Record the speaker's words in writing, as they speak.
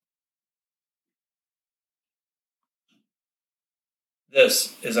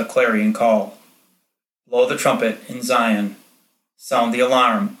This is a clarion call. Blow the trumpet in Zion. Sound the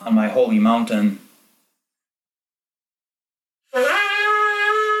alarm on my holy mountain.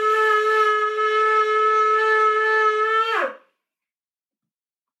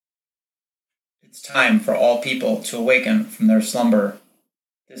 It's time for all people to awaken from their slumber.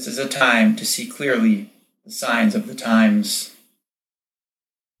 This is a time to see clearly the signs of the times.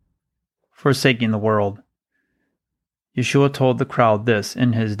 Forsaking the World. Yeshua told the crowd this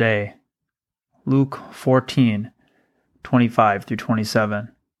in his day. Luke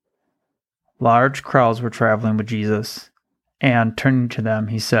 14:25-27. Large crowds were traveling with Jesus, and turning to them,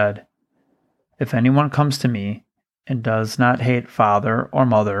 he said, "If anyone comes to me and does not hate father or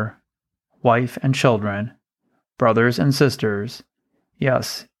mother, wife and children, brothers and sisters,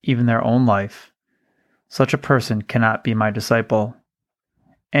 yes, even their own life, such a person cannot be my disciple.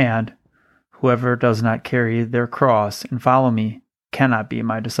 And whoever does not carry their cross and follow me cannot be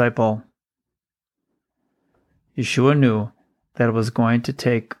my disciple." Yeshua knew that it was going to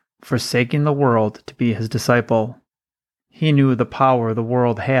take forsaking the world to be his disciple. He knew the power the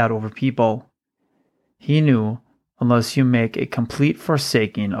world had over people. He knew, unless you make a complete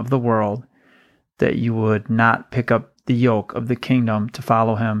forsaking of the world, that you would not pick up the yoke of the kingdom to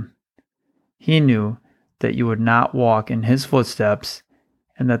follow him. He knew that you would not walk in his footsteps,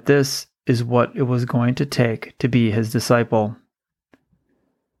 and that this is what it was going to take to be his disciple.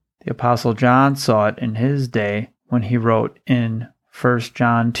 The Apostle John saw it in his day when he wrote in 1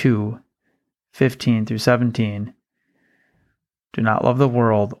 John 2:15-17, "Do not love the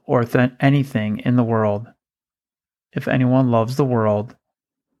world or anything in the world. If anyone loves the world,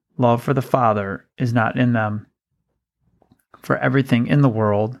 love for the Father is not in them. For everything in the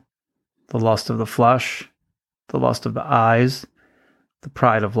world, the lust of the flesh, the lust of the eyes, the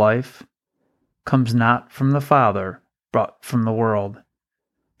pride of life, comes not from the Father, but from the world.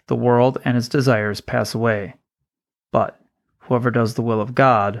 The world and its desires pass away, but whoever does the will of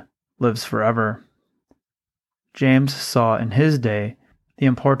God lives forever." James saw in his day the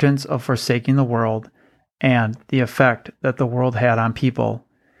importance of forsaking the world and the effect that the world had on people.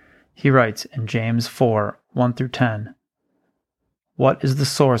 He writes in James 4:1-10, "What is the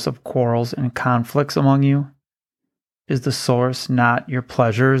source of quarrels and conflicts among you? Is the source not your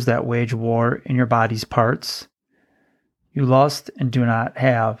pleasures that wage war in your body's parts? You lust and do not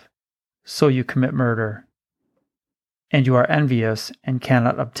have, so you commit murder. And you are envious and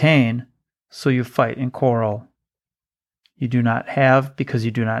cannot obtain, so you fight and quarrel. You do not have because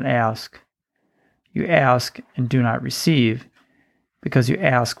you do not ask. You ask and do not receive, because you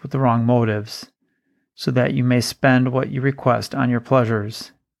ask with the wrong motives, so that you may spend what you request on your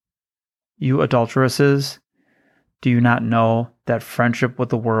pleasures. You adulteresses, do you not know that friendship with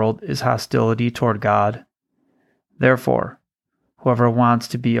the world is hostility toward God? Therefore, whoever wants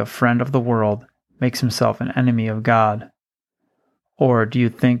to be a friend of the world makes himself an enemy of God. Or do you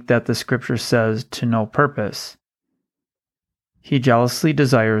think that the Scripture says to no purpose, 'He jealously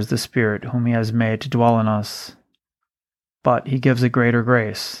desires the Spirit whom he has made to dwell in us'? But he gives a greater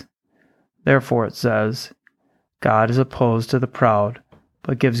grace. Therefore it says, 'God is opposed to the proud,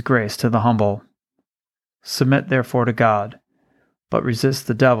 but gives grace to the humble.' Submit therefore to God, but resist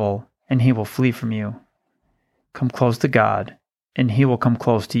the devil, and he will flee from you. Come close to God, and he will come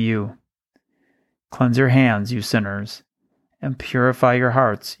close to you. Cleanse your hands, you sinners, and purify your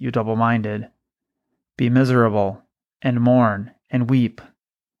hearts, you double-minded. Be miserable, and mourn, and weep.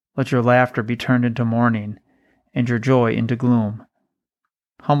 Let your laughter be turned into mourning, and your joy into gloom.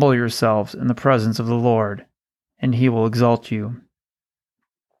 Humble yourselves in the presence of the Lord, and he will exalt you."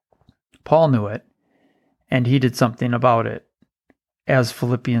 Paul knew it, and he did something about it, as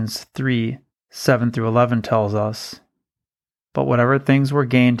Philippians 3:7-11 tells us. "But whatever things were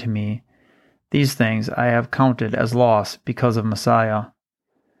gained to me, these things I have counted as loss because of Messiah.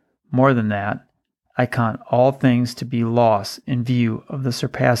 More than that, I count all things to be loss in view of the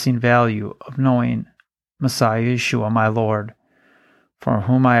surpassing value of knowing Messiah Yeshua my Lord, for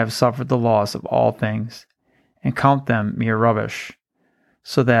whom I have suffered the loss of all things, and count them mere rubbish,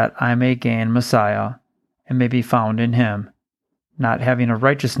 so that I may gain Messiah, and may be found in him, not having a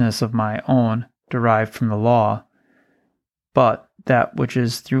righteousness of my own derived from the law, but that which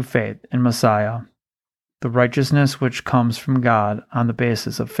is through faith in Messiah, the righteousness which comes from God on the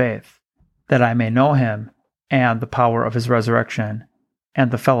basis of faith, that I may know him, and the power of his resurrection,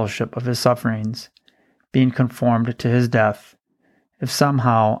 and the fellowship of his sufferings, being conformed to his death, if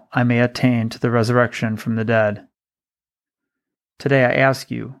somehow I may attain to the resurrection from the dead." Today I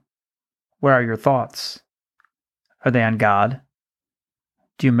ask you, where are your thoughts? Are they on God?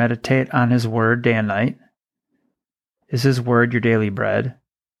 Do you meditate on his word day and night? Is His Word your daily bread?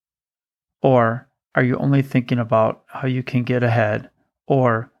 Or are you only thinking about how you can get ahead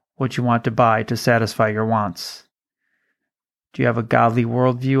or what you want to buy to satisfy your wants? Do you have a godly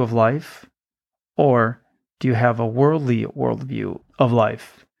worldview of life? Or do you have a worldly worldview of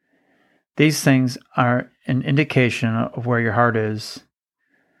life? These things are an indication of where your heart is.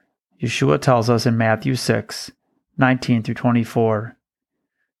 Yeshua tells us in Matthew 6:19 through 24,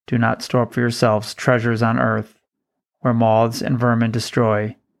 "Do not store up for yourselves treasures on earth, where moths and vermin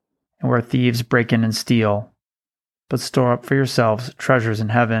destroy, and where thieves break in and steal. But store up for yourselves treasures in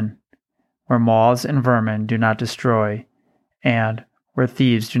heaven, where moths and vermin do not destroy, and where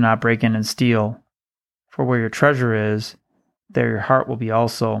thieves do not break in and steal. For where your treasure is, there your heart will be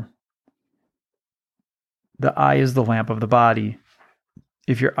also." The eye is the lamp of the body.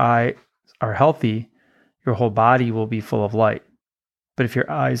 If your eyes are healthy, your whole body will be full of light. But if your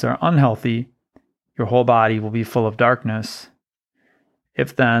eyes are unhealthy, your whole body will be full of darkness.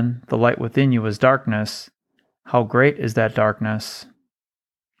 If then the light within you is darkness, how great is that darkness?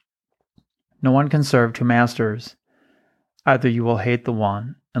 No one can serve two masters. Either you will hate the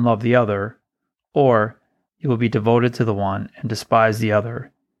one and love the other, or you will be devoted to the one and despise the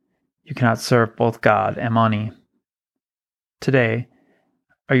other. You cannot serve both God and money. Today,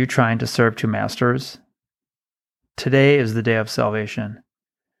 are you trying to serve two masters? Today is the day of salvation.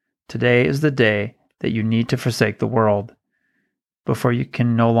 Today is the day that you need to forsake the world, before you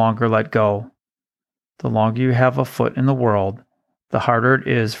can no longer let go. The longer you have a foot in the world, the harder it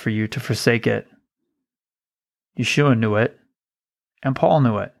is for you to forsake it. Yeshua knew it, and Paul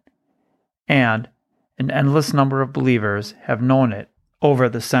knew it, and an endless number of believers have known it over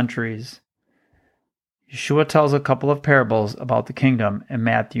the centuries. Yeshua tells a couple of parables about the kingdom in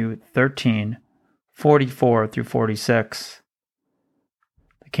Matthew 13:44 through 46.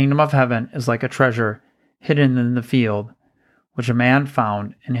 The kingdom of heaven is like a treasure hidden in the field, which a man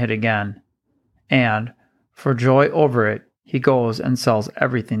found and hid again. And, for joy over it, he goes and sells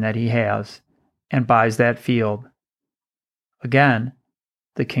everything that he has, and buys that field. Again,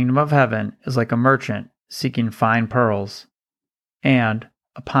 the kingdom of heaven is like a merchant seeking fine pearls. And,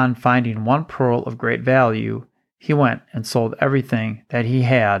 upon finding one pearl of great value, he went and sold everything that he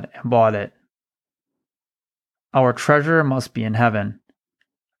had and bought it. Our treasure must be in heaven.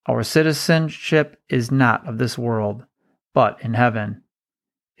 Our citizenship is not of this world, but in heaven.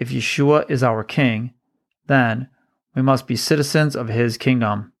 If Yeshua is our King, then we must be citizens of His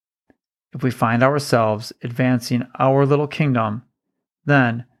kingdom. If we find ourselves advancing our little kingdom,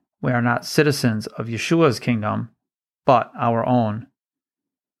 then we are not citizens of Yeshua's kingdom, but our own.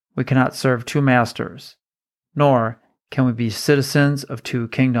 We cannot serve two masters, nor can we be citizens of two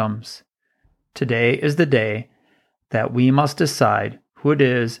kingdoms. Today is the day that we must decide who it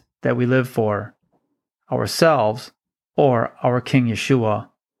is that we live for, ourselves or our King Yeshua.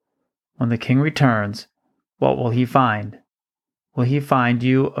 When the King returns, what will He find? Will He find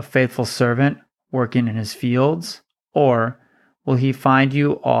you a faithful servant working in His fields, or will He find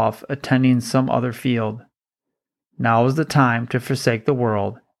you off attending some other field? Now is the time to forsake the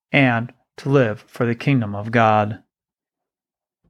world and to live for the kingdom of God.